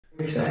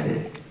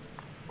Excited.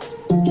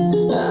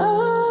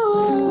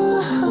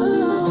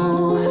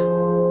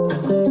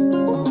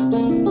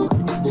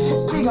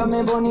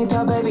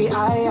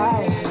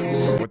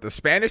 With the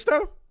Spanish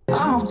though?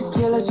 I'm off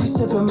tequila, she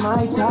sipping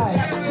my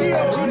tie.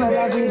 Arriba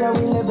la vida,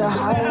 we live the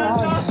high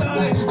life.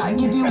 I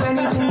give you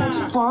anything that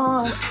you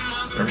want.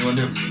 Whatever you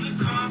wanna do.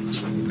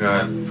 You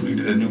got, you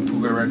did a new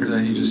Bieber record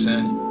that he just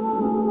sent.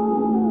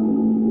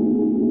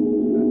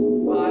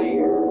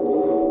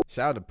 Fire.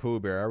 Shout out to Pooh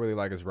Bear. I really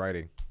like his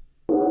writing.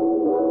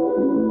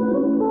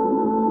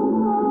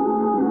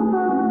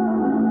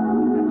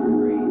 That's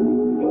crazy.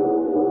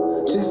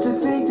 Just to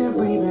think that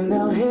we've been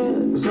out here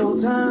this whole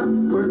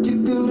time,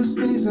 working through the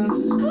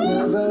seasons.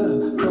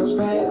 Never crossed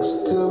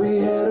paths till we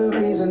had a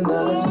reason.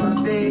 Now let's not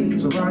stay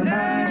so our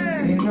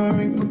lives. Ain't no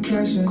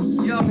repercussions.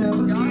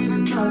 Never get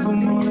enough.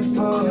 I'm only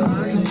for you.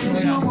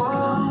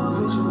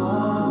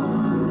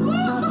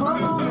 Not for a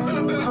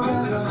moment,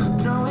 forever.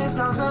 No, it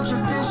sounds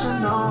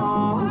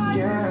untraditional.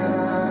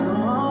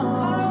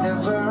 Yeah,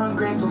 never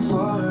ungrateful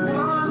for it.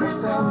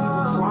 That's how we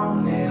were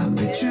from it. I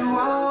picture you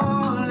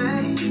all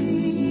late.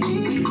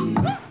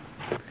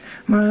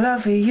 My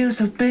love for you's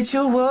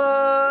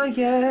habitual,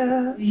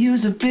 yeah.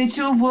 You's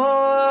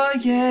habitual,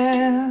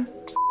 yeah.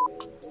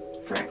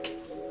 Frick.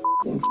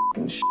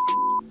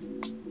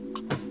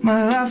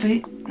 My love for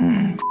you.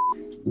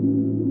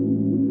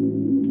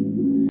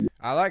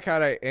 I like how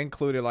they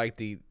included like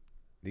the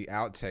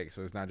outtake,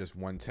 so it's not just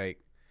one take.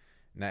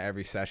 Not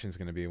every session's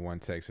gonna be one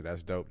take, so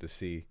that's dope to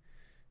see.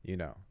 You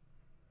know,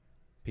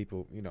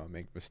 people, you know,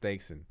 make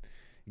mistakes and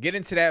get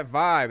into that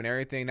vibe and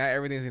everything. Not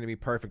everything's gonna be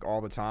perfect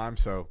all the time,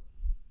 so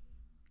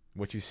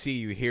what you see,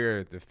 you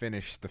hear the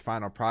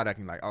final product,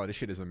 and like, oh, this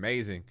shit is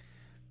amazing.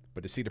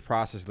 But to see the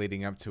process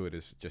leading up to it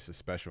is just as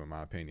special, in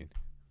my opinion.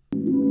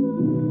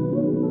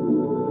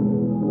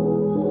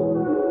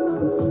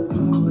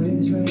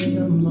 Always ready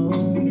the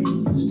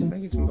most. Can I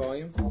get some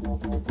volume?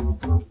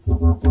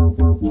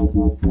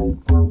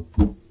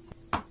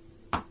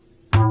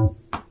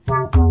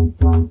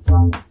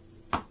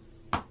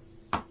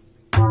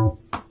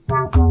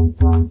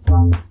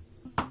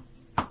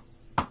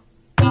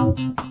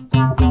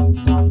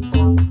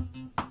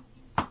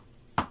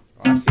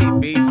 I see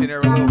Beebs in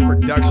there, a little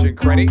production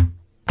credit.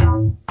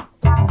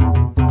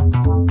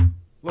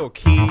 Little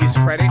keys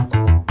credit.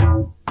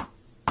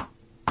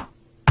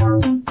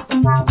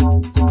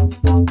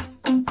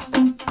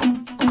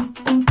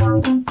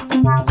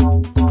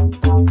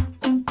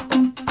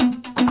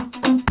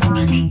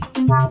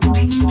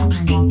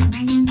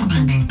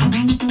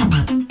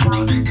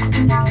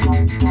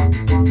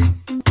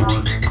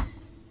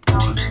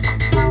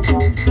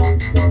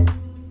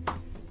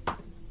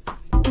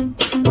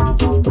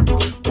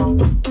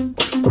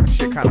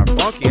 Shit kind of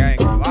funky, I ain't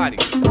gonna lie to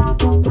you.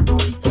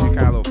 Shit kind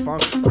of a little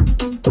funky.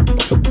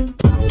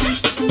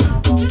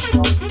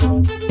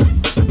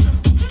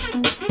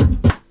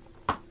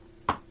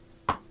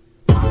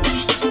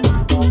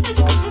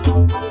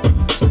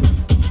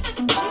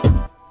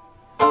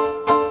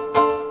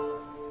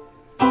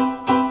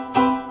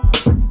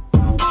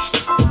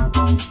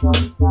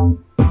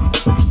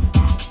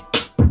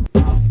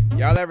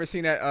 Y'all ever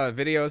seen that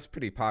video? It's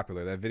pretty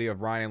popular. That video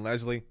of Ryan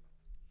Leslie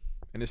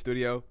in the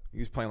studio. He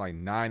was playing like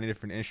 9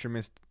 different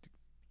instruments,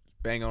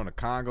 banging on the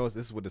congos.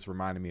 This is what this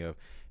reminded me of.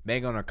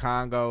 Banging on the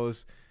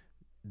congos,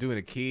 doing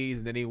the keys,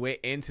 and then he went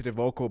into the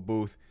vocal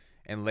booth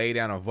and laid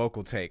down a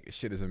vocal take.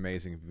 Shit is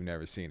amazing if you've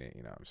never seen it.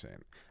 You know what I'm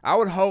saying? I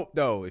would hope,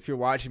 though, if you're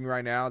watching me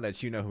right now,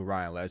 that you know who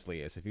Ryan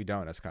Leslie is. If you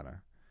don't, it's kind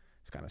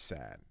of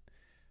sad.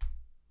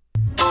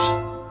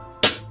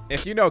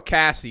 If you know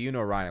Cassie, you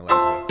know Ryan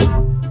Leslie.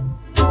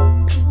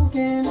 I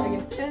can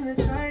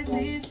hypnotize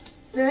these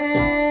things.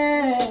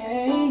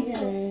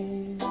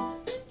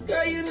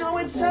 Girl, you know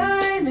what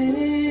time it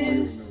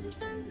is.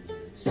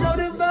 So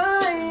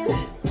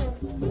divine.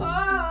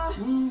 Oh,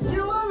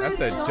 you That's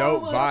a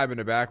dope vibe in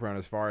the background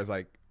as far as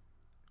like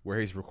where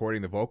he's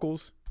recording the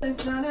vocals.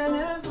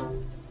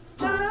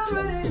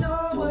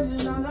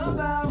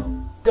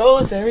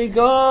 Goes, there he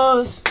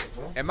goes.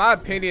 In my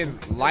opinion,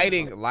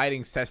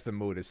 lighting sets the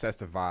mood. It sets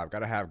the vibe.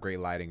 Gotta have great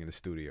lighting in the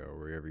studio or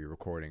wherever you're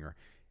recording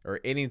or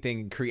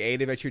anything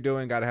creative that you're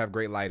doing. Gotta have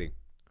great lighting.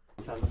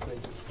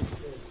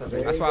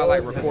 That's why I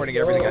like recording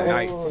everything at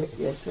night.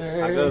 Yes,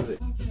 sir. How goes it?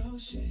 You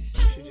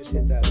should just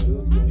hit that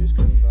booth and just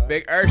come by.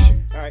 Big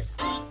Ursher. All right.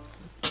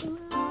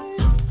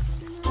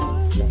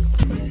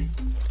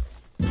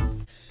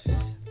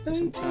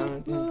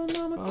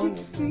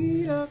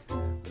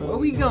 Where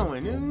we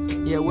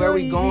going? Yeah, where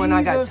we going?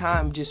 I got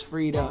time just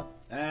freed up.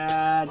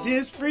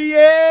 Just free.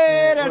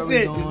 Yeah, that's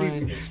Where it. we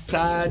going?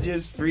 Side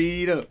just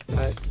freed up.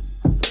 Right.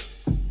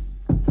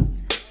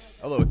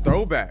 A little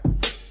throwback.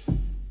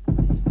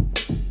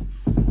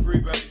 Free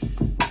base.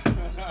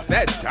 Is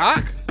that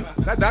Doc?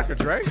 Is that Dr.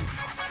 Dre?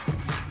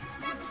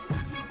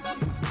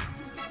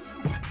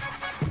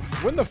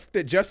 When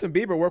did Justin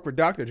Bieber work with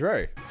Dr.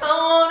 Dre? I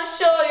wanna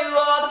show you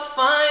all the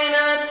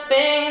finer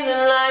things in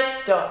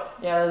life. Dope.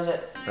 Yeah, that's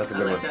it. That's a I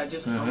good like one. that.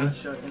 Just I wanna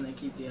show you, and then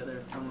keep the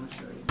other. I wanna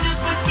show you. Just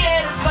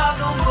forget about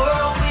the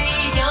world, we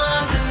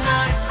young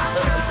tonight.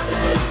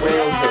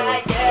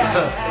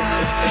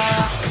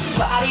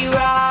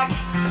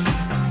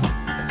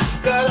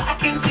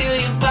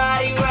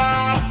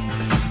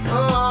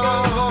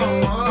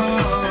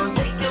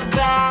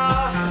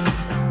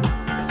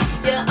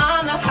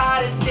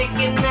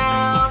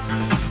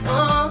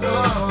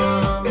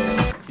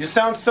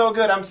 sounds so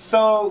good. I'm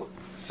so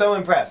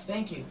impressed.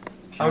 Thank you.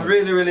 I'm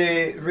really,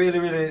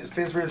 it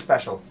feels really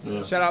special.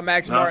 Yeah. Shout out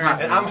Max Martin.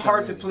 And I'm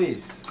hard to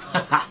please.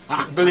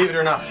 Believe it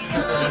or not.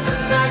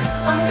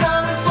 I'm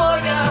coming for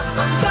ya,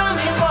 I'm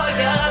coming for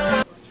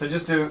ya. So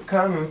just do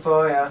coming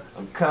for ya,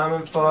 I'm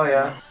coming for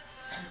ya.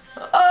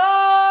 All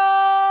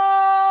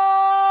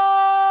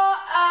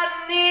I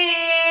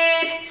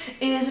need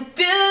is a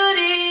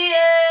beauty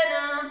and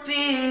a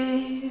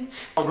beat.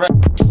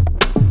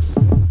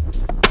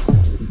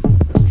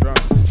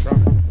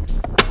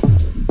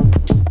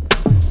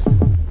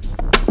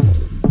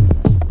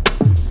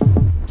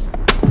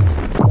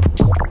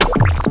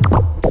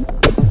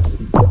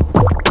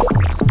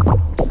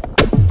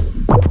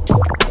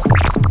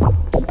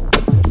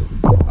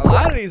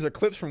 These are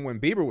clips from when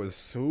Bieber was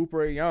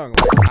super young.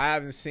 Like, I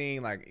haven't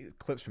seen like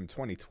clips from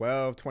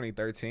 2012,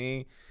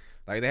 2013.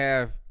 Like they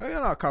have,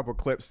 a couple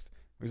clips.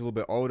 He's a little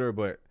bit older,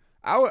 but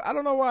I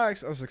don't know why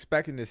I was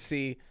expecting to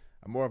see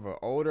more of an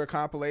older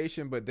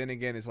compilation. But then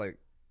again, it's like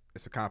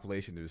it's a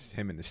compilation. There's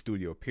him in the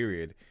studio.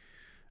 Period.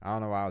 I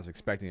don't know why I was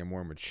expecting a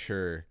more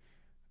mature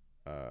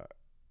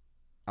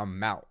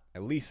amount,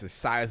 at least a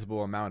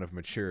sizable amount of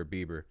mature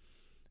Bieber,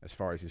 as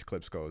far as these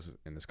clips goes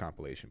in this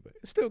compilation. But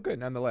it's still good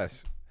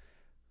nonetheless.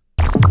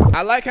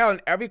 I like how in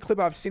every clip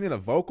I've seen in a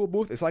vocal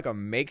booth, it's like a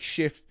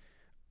makeshift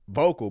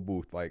vocal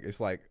booth. Like, it's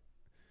like,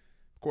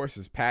 of course,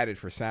 it's padded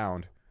for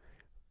sound,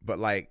 but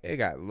like, they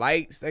got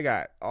lights, they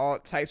got all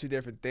types of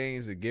different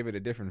things that give it a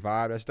different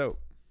vibe. That's dope.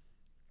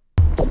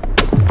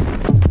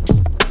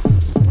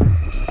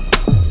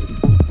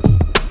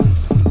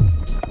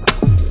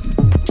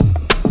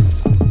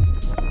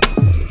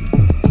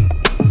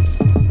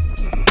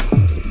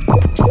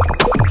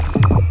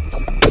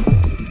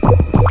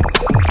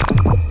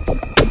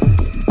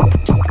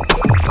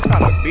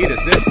 Beat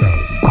is this though?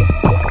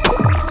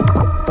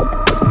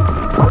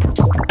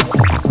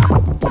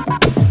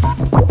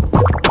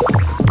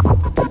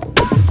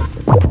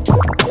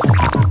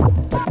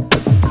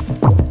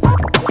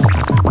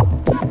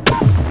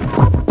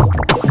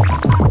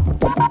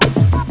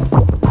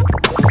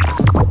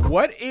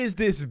 What is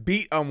this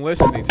beat I'm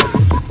listening to?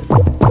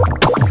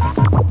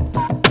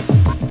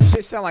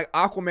 Shit sound like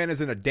Aquaman is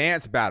in a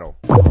dance battle.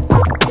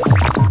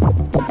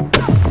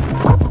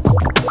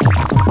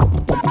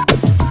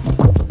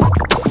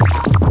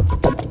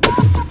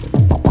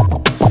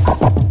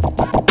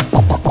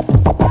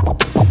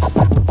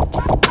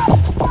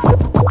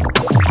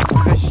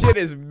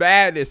 Is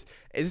madness.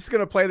 Is this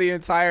gonna play the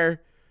entire?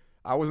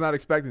 I was not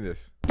expecting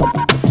this.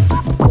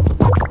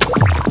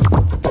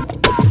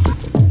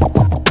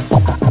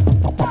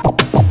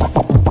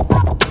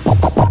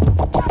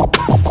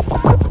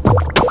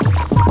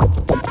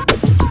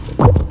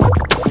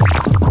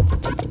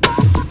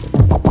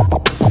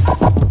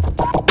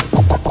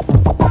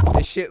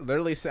 This shit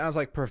literally sounds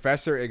like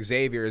Professor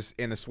Xavier's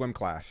in a swim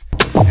class.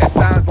 It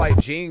sounds like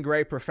Jean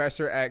Grey,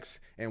 Professor X,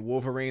 and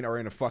Wolverine are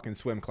in a fucking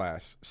swim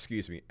class.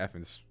 Excuse me,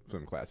 effing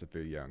swim class if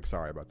you're young.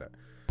 Sorry about that.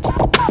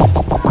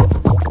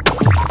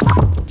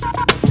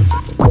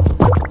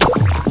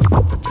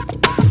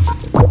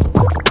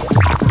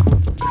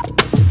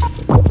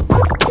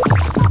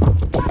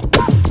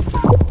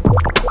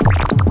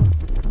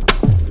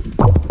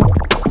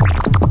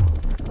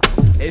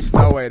 It's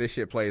no way this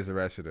shit plays the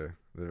rest of the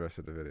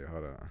video.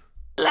 Hold on.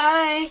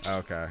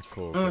 Okay,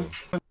 cool.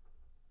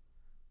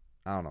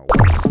 I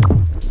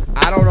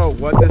don't know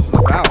what this is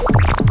about.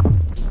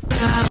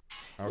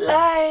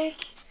 Okay.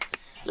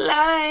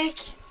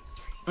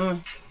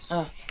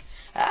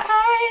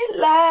 I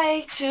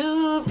like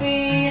to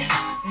be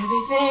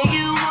everything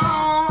you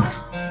want.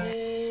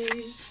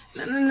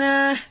 Na na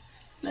na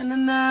na na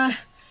na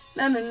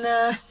na na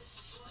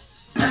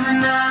na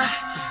na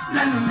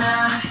na na na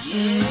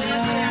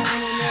yeah.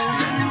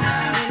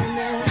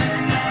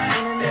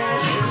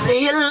 Say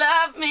you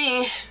love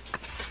me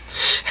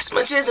as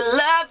much as I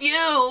love you,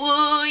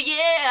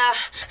 yeah.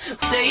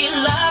 Say you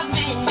love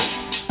me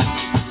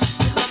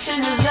as much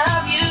as I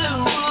love you,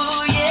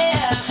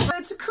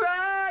 yeah. To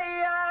cry,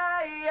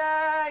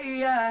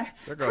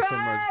 there goes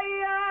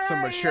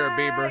some mature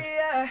Bieber.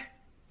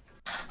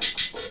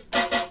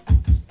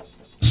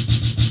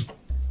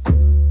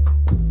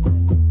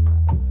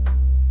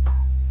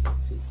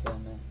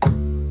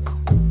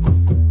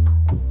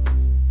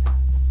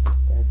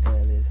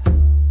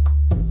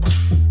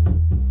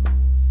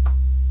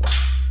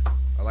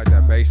 I like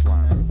that bass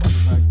line.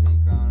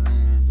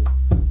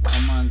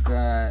 Oh my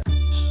God.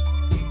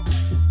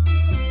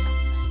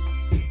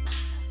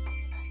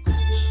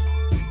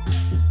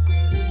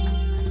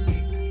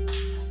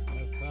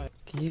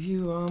 Give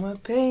you all my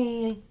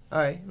pain.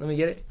 Alright, let me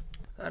get it.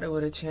 Thought it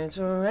would a chance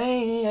of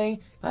rain.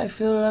 I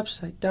feel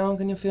upside down,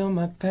 can you feel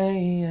my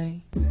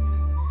pain?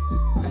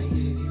 I gave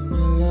you my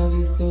love,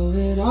 you threw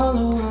it all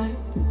away.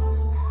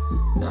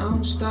 Now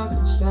I'm stuck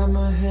inside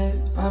my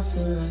head, I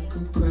feel like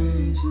I'm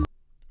crazy.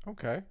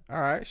 Okay,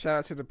 alright. Shout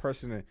out to the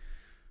person that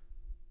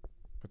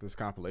put this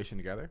compilation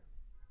together.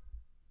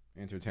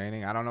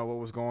 Entertaining. I don't know what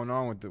was going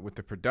on with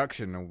the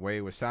production, the way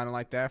it was sounding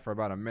like that for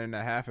about a minute and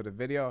a half of the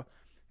video.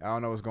 I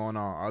don't know what's going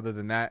on. Other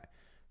than that,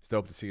 it's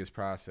dope to see his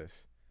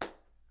process.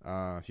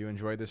 If you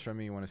enjoyed this from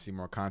me, you want to see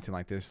more content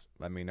like this,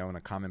 let me know in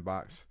the comment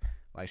box.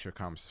 Like, share,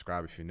 comment,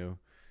 subscribe if you're new.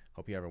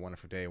 Hope you have a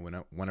wonderful day,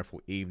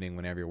 wonderful evening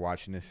whenever you're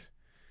watching this.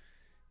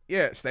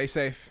 Yeah, stay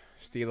safe.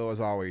 Stilo as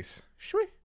always. Shwee.